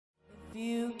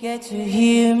Get to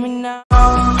hear me now.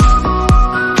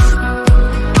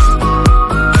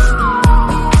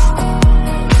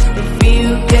 If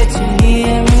you get to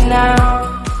hear me now.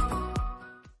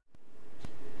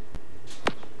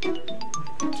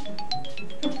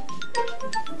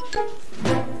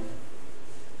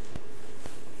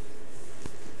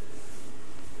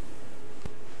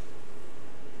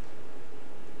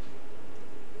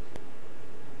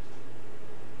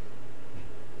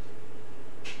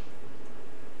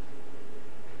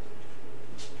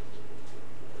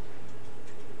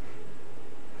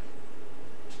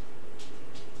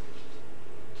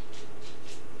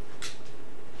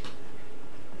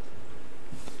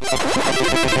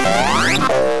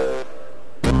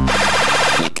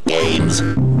 Games.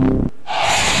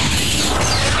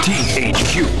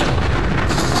 THQ.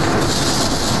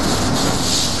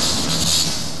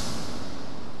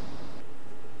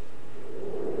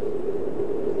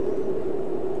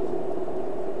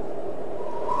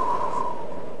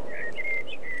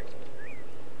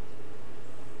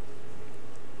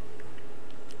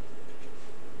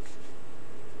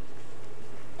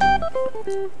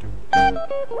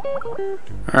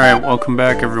 Alright, welcome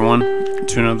back everyone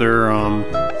to another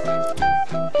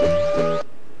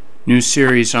new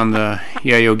series on the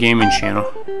Yayo Gaming channel.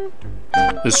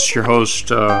 This is your host,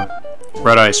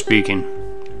 Redeye speaking.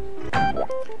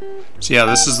 So yeah,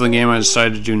 this is the game I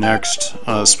decided to do next,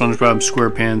 SpongeBob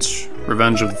SquarePants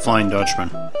Revenge of the Flying Dutchman.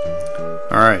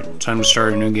 Alright, time to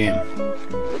start a new game.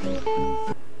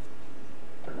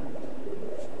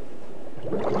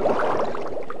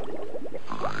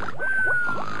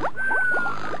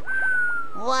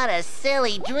 What a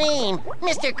silly dream!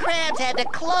 Mr. Krabs had to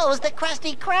close the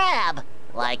Krusty Krab!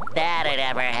 Like that'd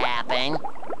ever happen.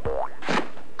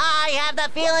 I have the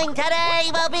feeling today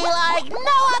will be like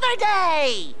no other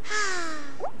day!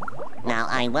 Now,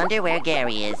 I wonder where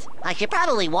Gary is. I should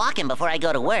probably walk him before I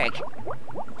go to work.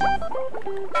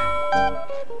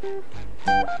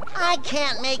 I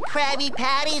can't make Krabby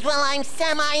Patties while I'm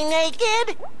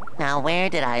semi-naked! Now, where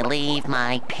did I leave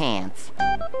my pants?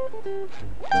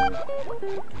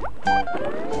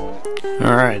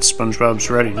 Alright, SpongeBob's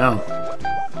ready now.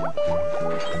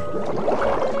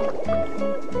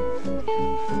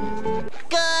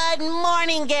 Good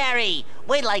morning, Gary!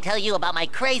 Wait till I tell you about my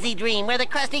crazy dream where the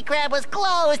Krusty Krab was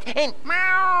closed and...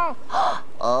 Meow!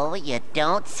 Oh, you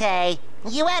don't say.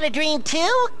 You had a dream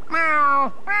too?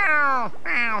 Meow, meow,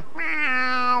 meow,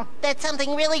 meow. That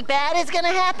something really bad is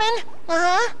gonna happen?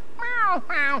 Uh-huh. Meow,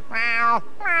 meow, meow,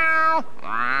 meow,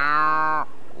 meow.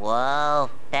 Whoa,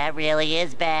 that really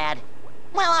is bad.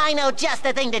 Well, I know just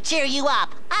the thing to cheer you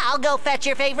up. I'll go fetch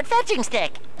your favorite fetching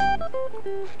stick.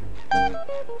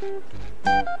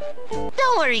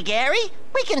 Don't worry, Gary.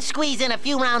 We can squeeze in a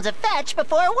few rounds of fetch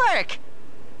before work.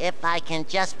 If I can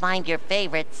just find your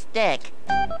favorite stick.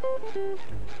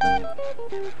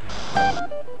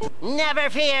 Never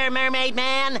fear, Mermaid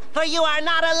Man, for you are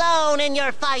not alone in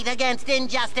your fight against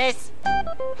injustice.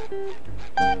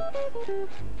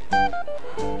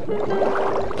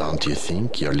 Don't you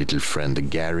think your little friend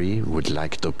Gary would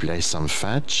like to play some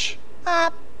fetch?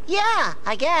 Yeah,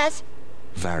 I guess.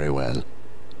 Very well.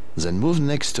 Then move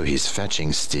next to his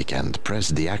fetching stick and press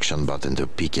the action button to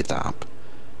pick it up.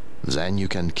 Then you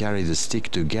can carry the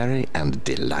stick to Gary and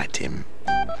delight him.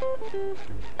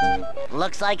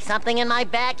 Looks like something in my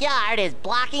backyard is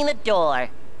blocking the door.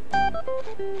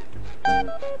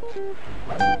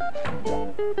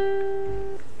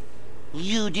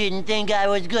 You didn't think I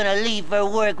was gonna leave for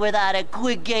work without a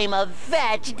quick game of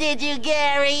fetch, did you,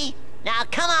 Gary? Now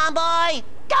come on, boy!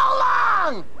 Go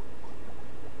long!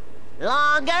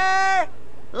 Longer!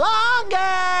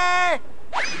 Longer!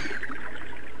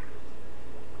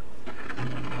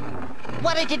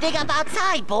 What did you dig up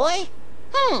outside, boy?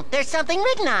 There's something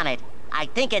written on it. I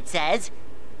think it says,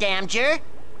 Damjer,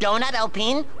 Donut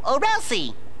Opin,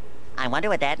 Orelsi. I wonder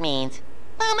what that means.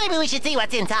 Well, maybe we should see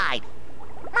what's inside.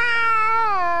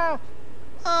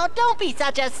 Oh, don't be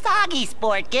such a soggy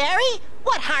sport, Gary.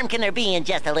 What harm can there be in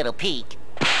just a little peek?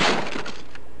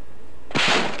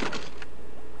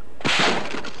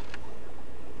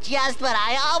 Just what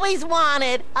I always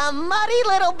wanted, a muddy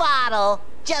little bottle.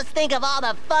 Just think of all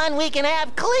the fun we can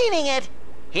have cleaning it.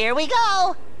 Here we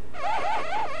go.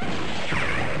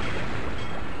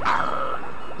 Arr!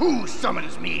 Who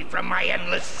summons me from my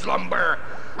endless slumber?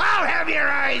 I'll have your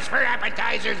eyes for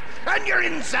appetizers and your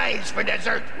insides for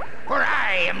dessert, for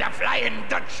I am the Flying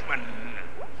Dutchman.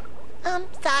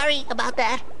 Sorry about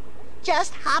that.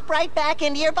 Just hop right back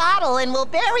into your bottle and we'll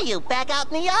bury you back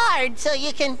out in the yard so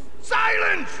you can...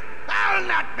 Silence! I'll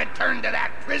not return to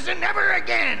that prison ever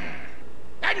again.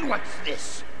 And what's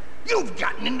this? You've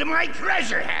gotten into my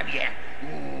treasure, have you?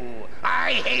 Ooh,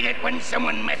 I hate it when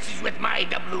someone messes with my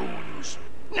doubloons.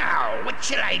 Now, what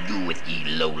shall I do with ye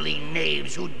lowly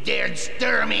knaves who dared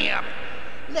stir me up?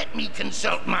 Let me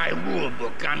consult my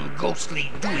rulebook on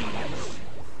ghostly doings.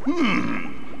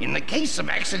 In the case of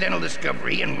accidental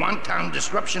discovery and wanton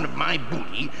disruption of my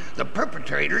booty, the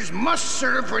perpetrators must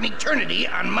serve for an eternity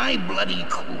on my bloody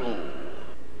crew.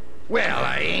 Well,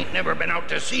 I ain't never been out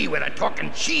to sea with a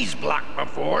talking cheese block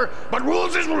before, but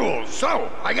rules is rules,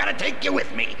 so I gotta take you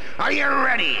with me. Are you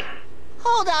ready?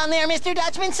 Hold on there, Mr.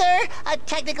 Dutchman, sir.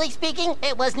 Technically speaking,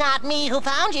 it was not me who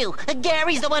found you.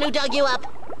 Gary's the one who dug you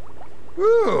up.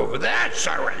 Ooh, that's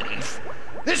a relief.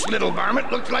 This little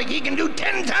varmint looks like he can do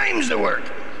 10 times the work.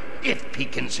 If he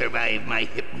can survive my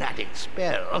hypnotic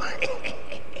spell.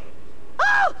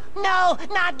 Oh, no,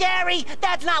 not Gary.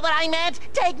 That's not what I meant.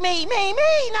 Take me,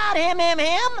 not him.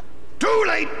 Too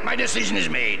late. My decision is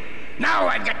made. Now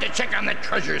I've got to check on the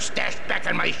treasure stashed back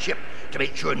on my ship to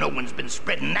make sure no one's been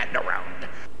spreading that around.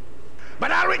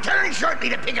 But I'll return shortly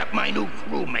to pick up my new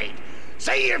crewmate.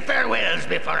 Say your farewells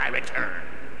before I return.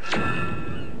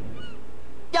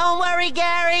 Don't worry,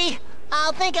 Gary.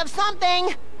 I'll think of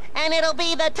something, and it'll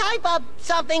be the type of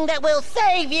something that will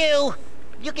save you.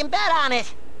 You can bet on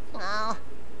it. Oh.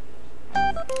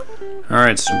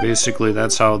 Alright, so basically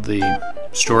that's how the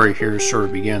story here sort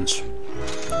of begins.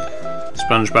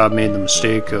 SpongeBob made the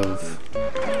mistake of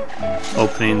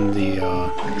opening the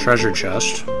treasure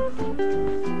chest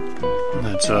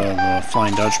that the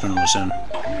Flying Dutchman was in,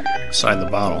 inside the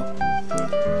bottle.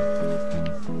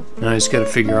 Now he's got to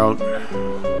figure out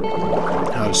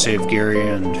how to save Gary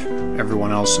and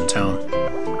everyone else in town.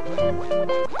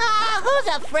 Who's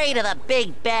afraid of the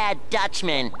big bad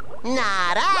Dutchman?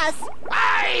 Not us.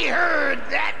 I heard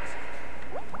that.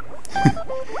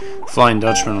 Flying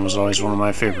Dutchman was always one of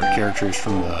my favorite characters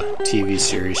from the TV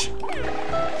series.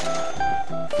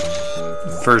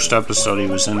 The first episode he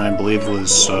was in, I believe,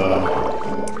 was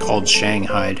called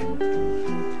Shanghai.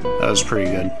 That was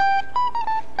pretty good.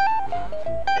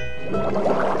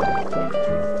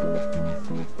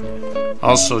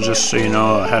 Also, just so you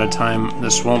know ahead of time,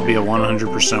 this won't be a 100%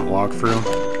 walkthrough,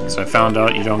 because I found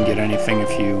out you don't get anything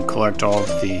if you collect all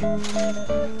of the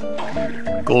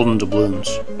golden doubloons.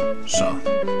 So,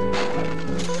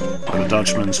 or the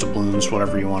Dutchman's doubloons,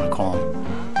 whatever you want to call them.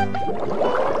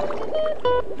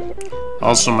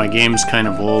 Also, my game's kind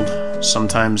of old.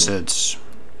 Sometimes it's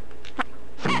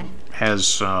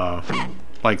has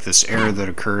like this error that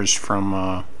occurs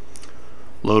from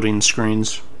loading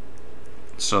screens.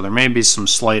 So there may be some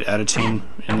slight editing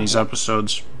in these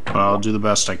episodes, but I'll do the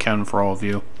best I can for all of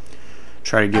you.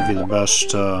 Try to give you the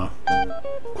best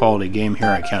quality game here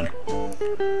I can.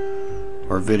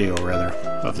 Or video, rather,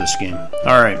 of this game.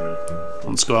 Alright,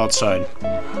 let's go outside.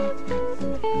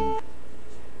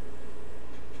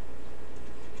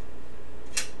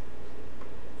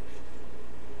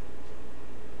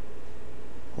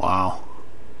 Wow.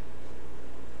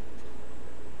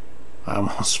 I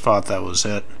almost thought that was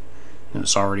it.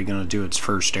 It's already going to do its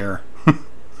first error.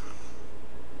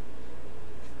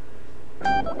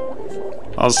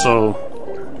 Also,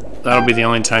 that'll be the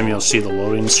only time you'll see the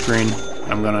loading screen.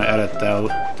 I'm going to edit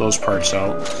those parts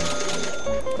out.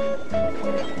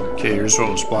 Okay, here's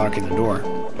what was blocking the door. Okay,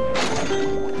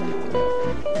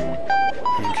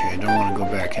 I don't want to go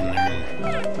back in there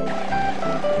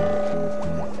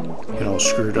and get all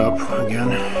screwed up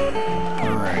again.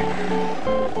 Alright.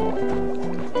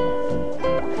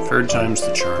 Third time's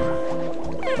the charm.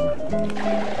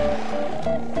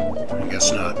 I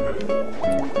guess not.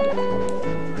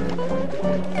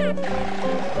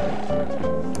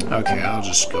 Okay, I'll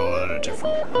just go at a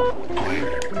different way.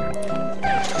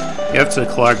 You have to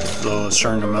collect a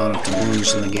certain amount of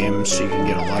doubloons in the game so you can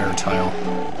get a ladder tile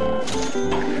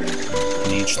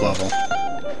in each level.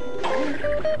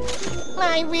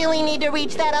 I really need to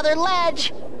reach that other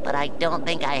ledge, but I don't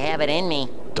think I have it in me.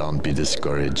 Don't be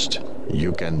discouraged.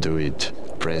 You can do it.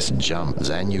 Press jump,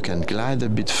 then you can glide a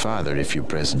bit farther if you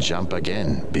press jump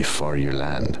again before you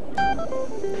land.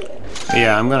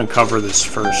 Yeah, I'm going to cover this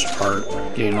first part,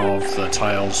 getting all of the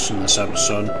tiles in this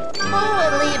episode. Who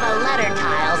would leave a letter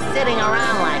tile sitting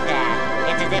around like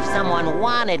that? It's as if someone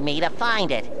wanted me to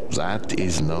find it. That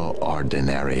is no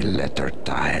ordinary letter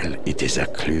tile. It is a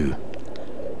clue.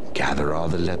 Gather all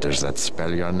the letters that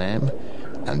spell your name,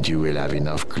 and you will have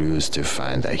enough clues to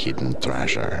find a hidden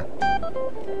treasure.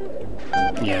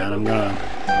 Yeah, and I'm gonna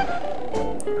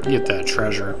get that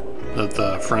treasure that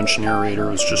the French narrator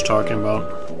was just talking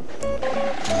about.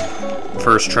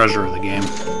 First treasure of the game,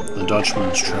 the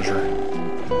Dutchman's treasure.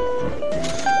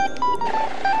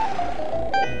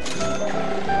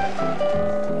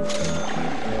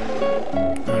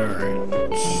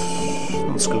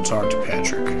 talk to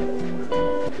Patrick.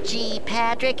 Gee,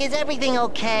 Patrick, is everything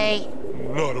okay?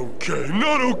 Not okay,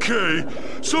 not okay.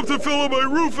 Something fell on my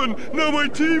roof and now my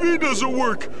TV doesn't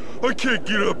work. I can't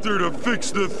get up there to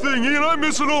fix the thingy and I'm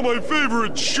missing all my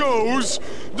favorite shows.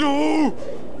 No.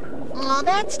 Oh,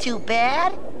 that's too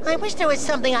bad. I wish there was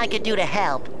something I could do to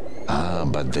help. Ah,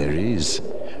 but there is.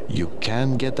 You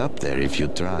can get up there if you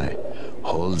try.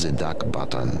 Hold the duck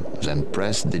button, then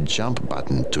press the jump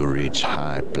button to reach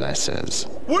high places.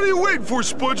 What are you waiting for,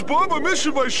 SpongeBob? I'm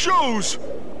missing my shows.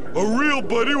 A real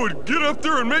buddy would get up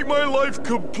there and make my life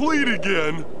complete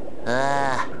again.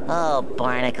 Oh,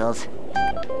 barnacles.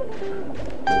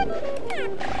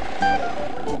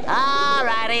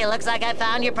 Alrighty, looks like I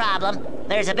found your problem.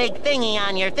 There's a big thingy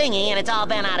on your thingy and it's all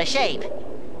bent out of shape.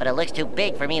 But it looks too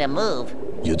big for me to move.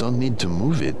 You don't need to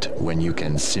move it when you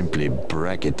can simply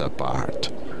break it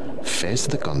apart. Face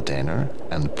the container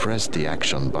and press the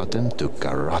action button to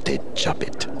karate chop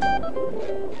it.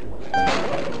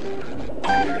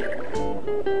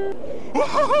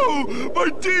 Whoa! My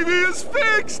TV is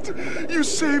fixed! You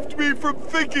saved me from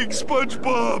thinking,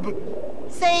 SpongeBob!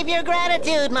 Save your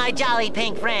gratitude, my jolly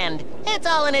pink friend. It's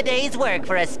all in a day's work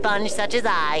for a sponge such as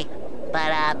I.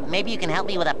 But, maybe you can help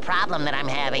me with a problem that I'm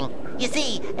having. You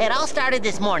see, it all started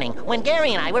this morning when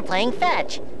Gary and I were playing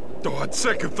fetch. Oh, on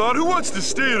second thought, who wants to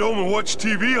stay at home and watch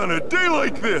TV on a day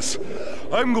like this?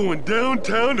 I'm going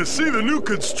downtown to see the new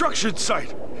construction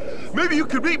site. Maybe you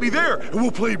could meet me there and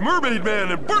we'll play Mermaid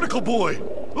Man and Barnacle Boy.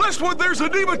 Last one, there's a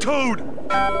nematode.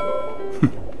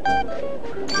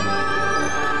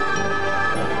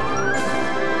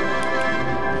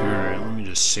 Alright, let me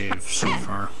just save so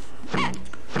far.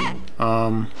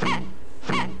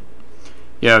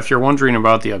 Yeah, if you're wondering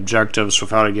about the objectives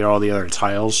with how to get all the other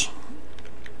tiles,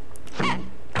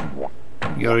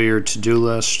 you go to your to-do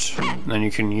list, and then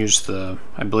you can use the,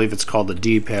 I believe it's called the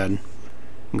D-pad,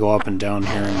 and go up and down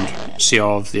here and see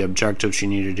all of the objectives you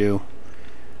need to do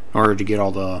in order to get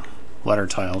all the letter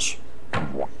tiles.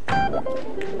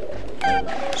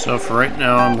 So for right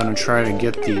now, I'm going to try to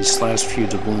get these last few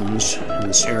doubloons in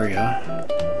this area.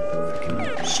 If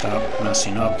I can stop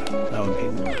messing up, that would be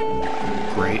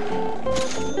great.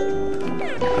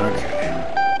 Okay.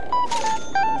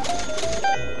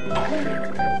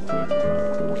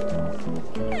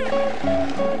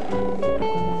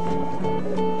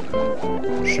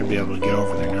 Should be able to get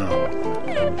over there now.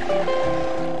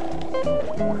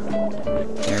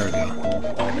 There we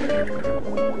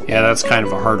go. Yeah, that's kind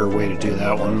of a harder way to do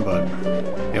that one, but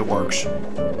it works.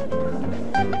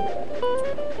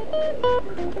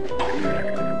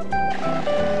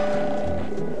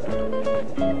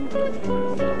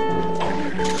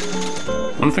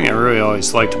 One thing I really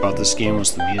always liked about this game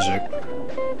was the music.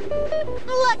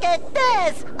 Look at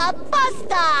this! A bus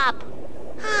stop!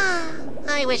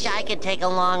 I wish I could take a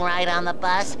long ride on the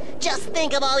bus. Just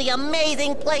think of all the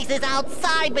amazing places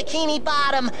outside Bikini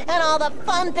Bottom and all the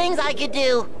fun things I could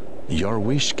do. Your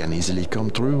wish can easily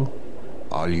come true.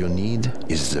 All you need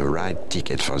is the right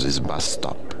ticket for this bus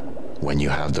stop. When you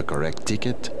have the correct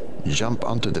ticket, jump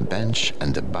onto the bench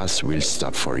and the bus will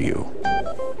stop for you.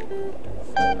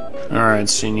 Alright,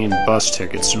 so you need bus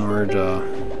tickets in order to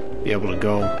be able to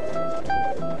go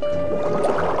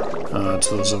to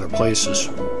those other places.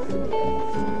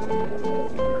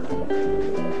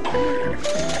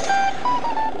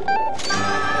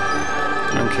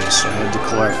 Okay, so I had to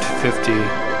collect 50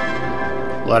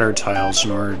 letter tiles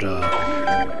in order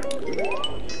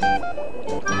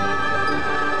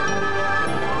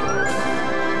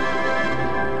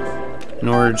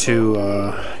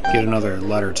to get another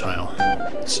letter tile.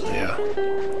 So yeah,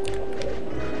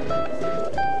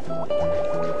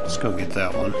 let's go get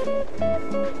that one.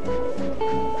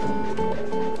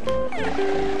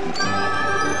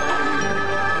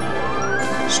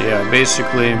 So yeah,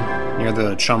 basically near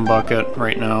the chum bucket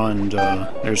right now, and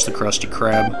there's the Krusty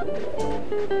Krab.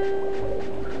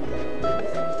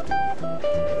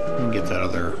 And get that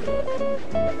other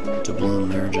doubloon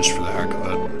there just for the heck of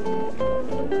it.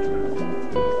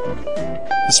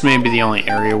 This may be the only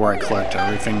area where I collect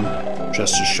everything,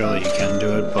 just to show that you can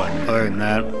do it, but other than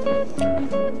that,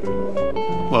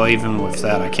 well, even with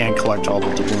that, I can't collect all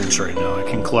the doubloons right now. I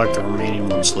can collect the remaining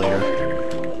ones later.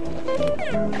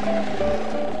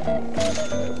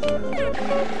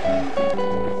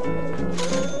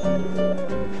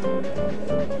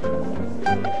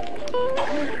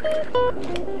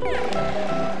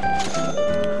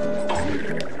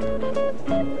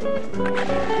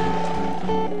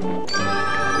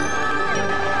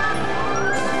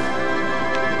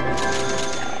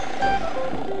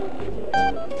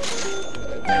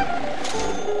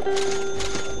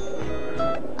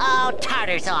 Oh,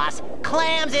 tartar sauce.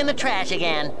 Clams in the trash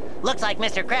again. Looks like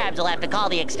Mr. Krabs will have to call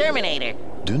the exterminator.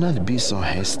 Do not be so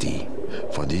hasty,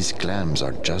 for these clams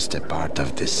are just a part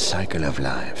of this cycle of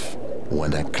life.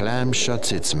 When a clam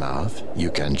shuts its mouth, you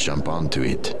can jump onto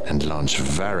it and launch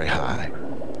very high.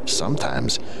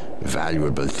 Sometimes,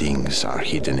 valuable things are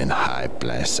hidden in high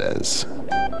places.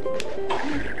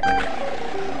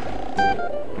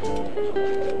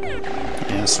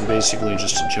 Yeah, so basically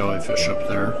just a jellyfish up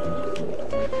there.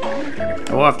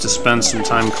 I will have to spend some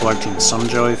time collecting some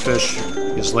jellyfish,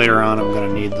 because later on I'm going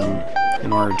to need them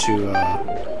in order to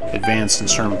advance in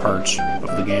certain parts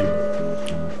of the game.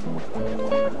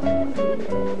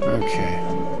 Okay,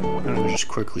 I'm going to just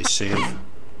quickly save.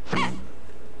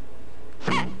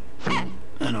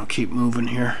 And I'll keep moving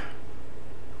here.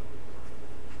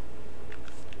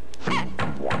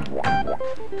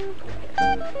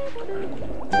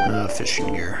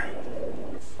 Fishing gear.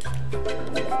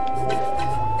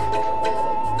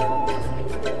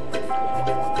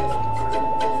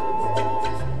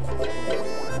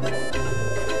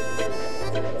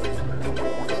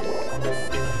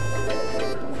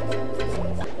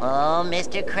 Oh,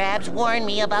 Mr. Krabs warned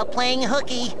me about playing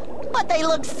hooky. But they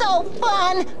look so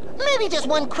fun! Maybe just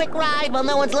one quick ride while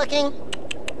no one's looking.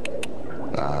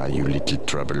 Ah, you little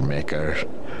troublemaker.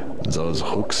 Those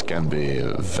hooks can be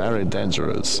very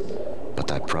dangerous. But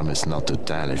I promise not to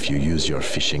tell if you use your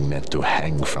fishing net to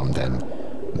hang from them.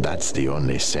 That's the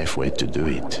only safe way to do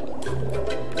it.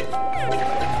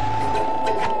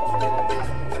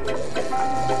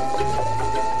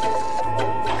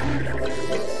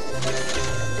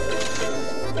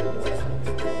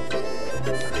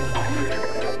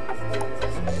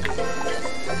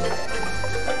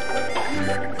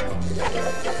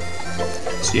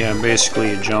 So yeah,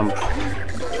 basically you jump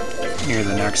near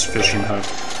the next fishing hook,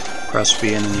 press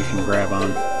B, and then you can grab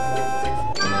on.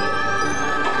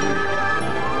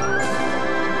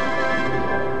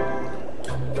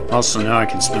 Also, now I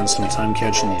can spend some time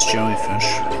catching these jellyfish.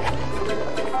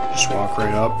 Just walk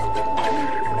right up,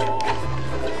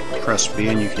 press B,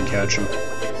 and you can catch them.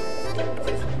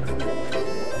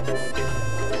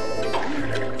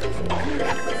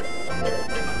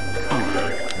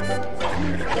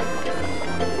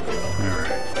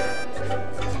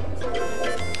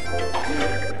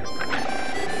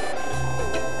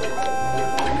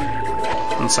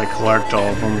 Once I collect all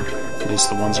of them, at least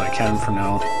the ones I can for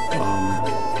now,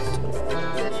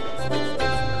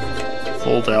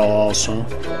 hold L also,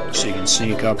 so you can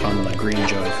sneak up on the green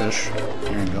jellyfish.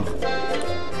 There you go.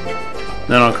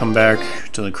 Then I'll come back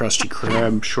to the Krusty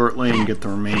Krab shortly and get the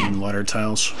remaining letter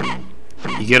tiles.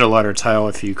 You get a letter tile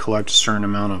if you collect a certain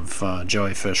amount of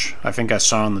jellyfish. I think I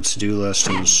saw on the to-do list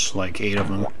it was like 8 of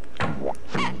them.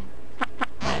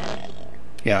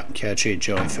 Yeah, catch 8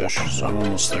 jellyfish, so I'm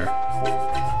almost there.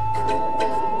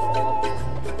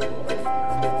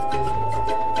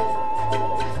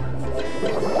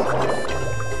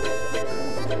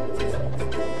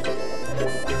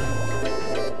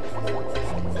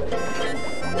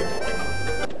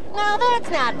 Now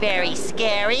that's not very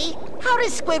scary. How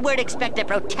does Squidward expect to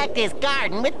protect his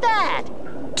garden with that?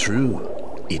 True.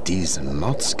 It is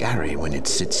not scary when it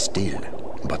sits still,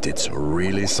 but it's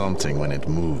really something when it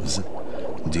moves.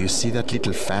 Do you see that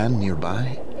little fan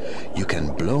nearby? You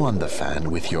can blow on the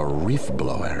fan with your reef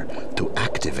blower to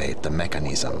activate the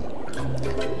mechanism.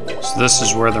 So this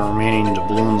is where the remaining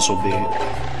doubloons will be.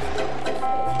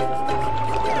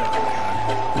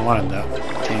 I wanted that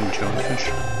dang jellyfish.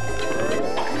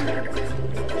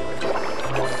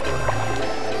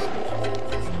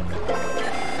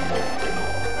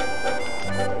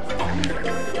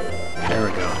 There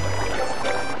we go.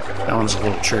 That one's a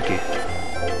little tricky.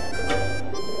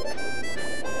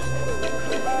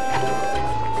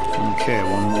 Okay,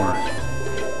 one more.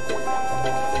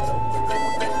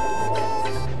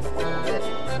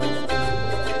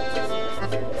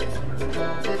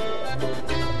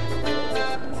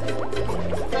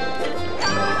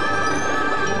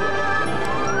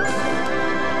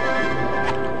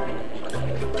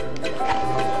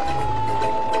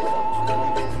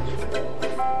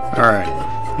 Alright,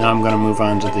 now I'm going to move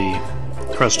on to the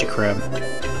Krusty Krab.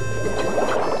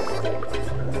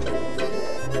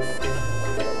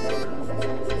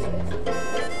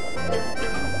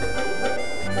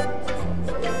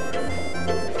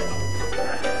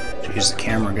 Jeez, the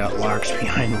camera got locked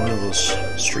behind one of those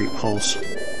street poles.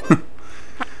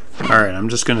 Alright, I'm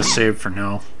just going to save for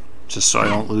now, just so I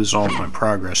don't lose all of my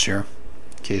progress here,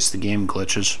 in case the game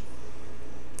glitches.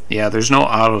 Yeah, there's no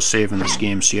autosave in this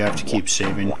game, so you have to keep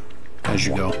saving as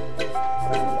you go.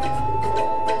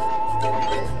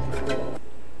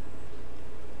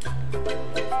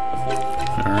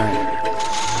 Alright,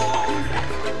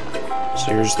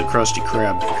 here's the Krusty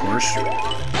Krab, of course.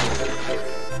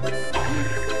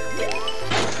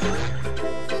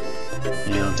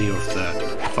 Yeah, I'll deal with that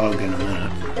fog in a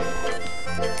minute.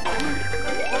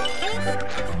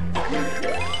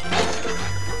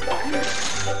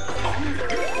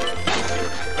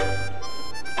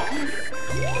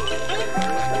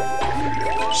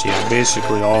 So yeah,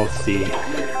 basically all of the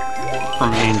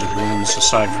remaining rooms,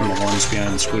 aside from the ones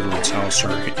behind Squidward's house,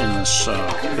 are in this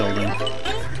building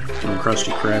from the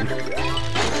Krusty Krab,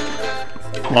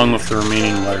 along with the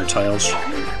remaining letter tiles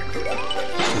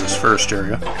in this first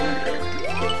area.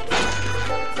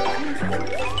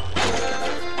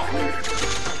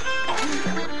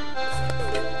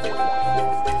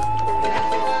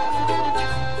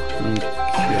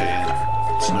 Okay,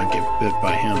 let's not get bit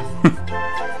by him.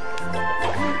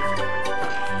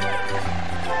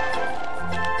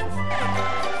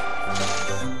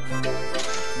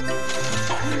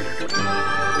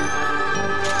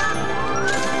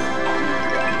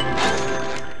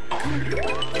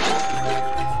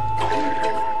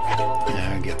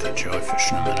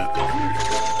 Jellyfish in a minute.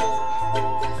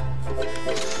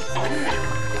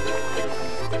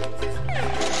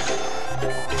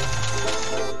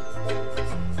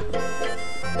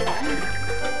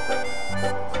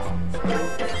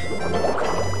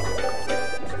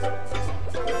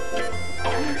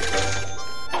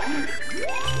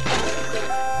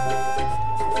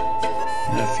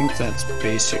 And I think that's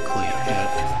basically it.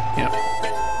 Yep.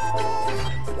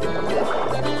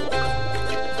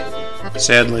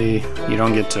 Sadly, you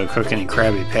don't get to cook any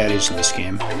Krabby Patties in this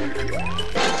game,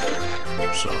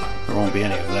 so there won't be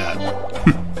any of that.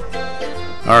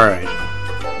 Alright,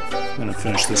 I'm gonna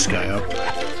finish this guy up.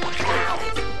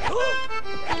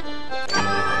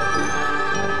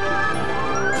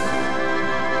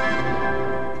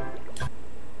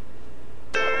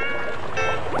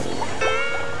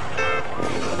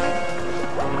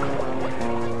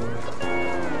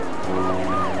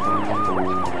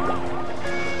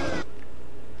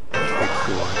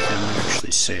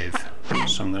 Save.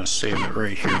 So I'm going to save it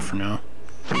right here for now.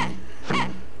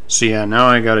 So yeah, now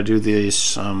I got to do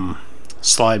this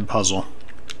slide puzzle.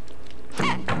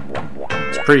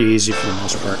 It's pretty easy for the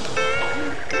most part.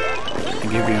 I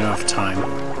give you enough time.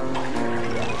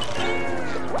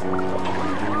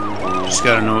 Just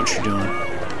got to know what you're doing.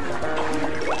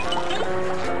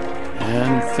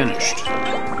 And finished.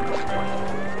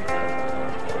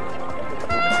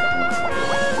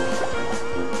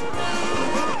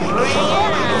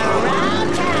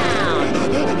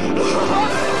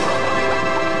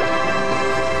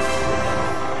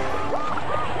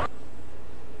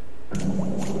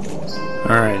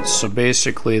 Alright, so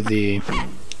basically the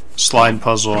slide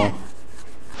puzzle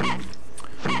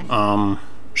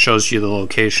shows you the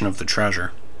location of the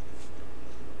treasure.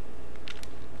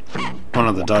 One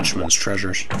of the Dutchman's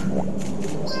treasures.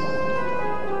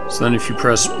 So then if you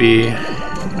press B,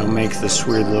 it'll make this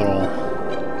weird little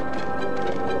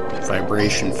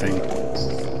vibration thing.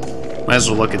 Might as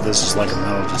well look at this as like a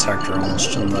metal detector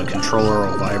almost, and the controller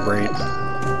will vibrate.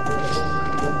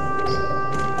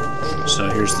 So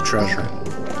here's the treasure.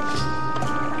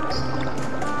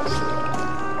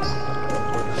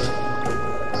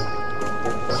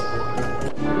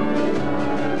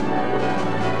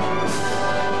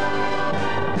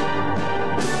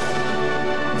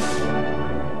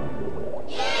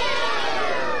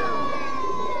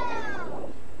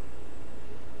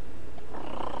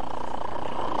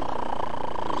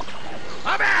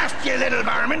 You little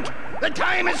varmint! The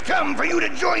time has come for you to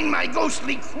join my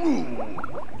ghostly crew.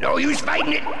 No use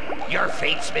fighting it. Your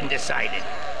fate's been decided.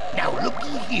 Now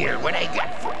looky here what I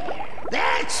got for you.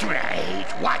 That's right.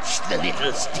 Watch the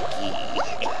little sticky.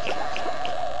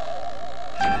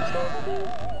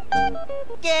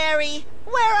 Gary,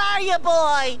 where are you,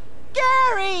 boy?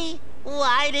 Gary!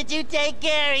 Why did you take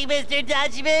Gary, Mr.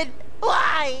 Dutchman?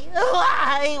 Why?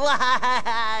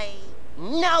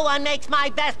 No one makes my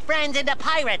best friends into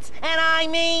pirates, and I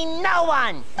mean no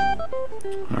one!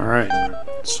 Alright,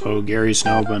 so Gary's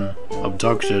now been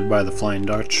abducted by the Flying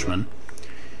Dutchman.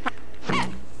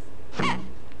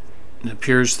 It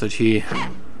appears that he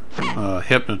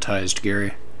hypnotized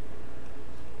Gary.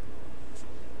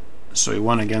 So he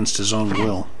went against his own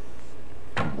will,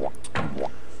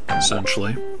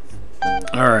 essentially.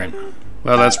 Alright,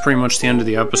 well that's pretty much the end of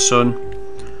the episode.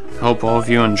 I hope all of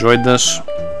you enjoyed this.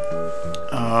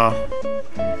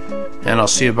 And I'll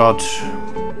see about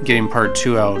getting part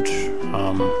 2 out, you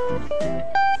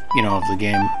know, of the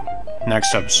game.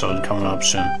 Next episode coming up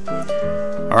soon.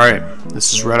 Alright,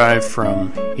 this is Redeye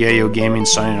from Yayo Gaming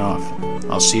signing off.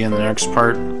 I'll see you in the next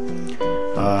part.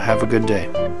 Have a good day.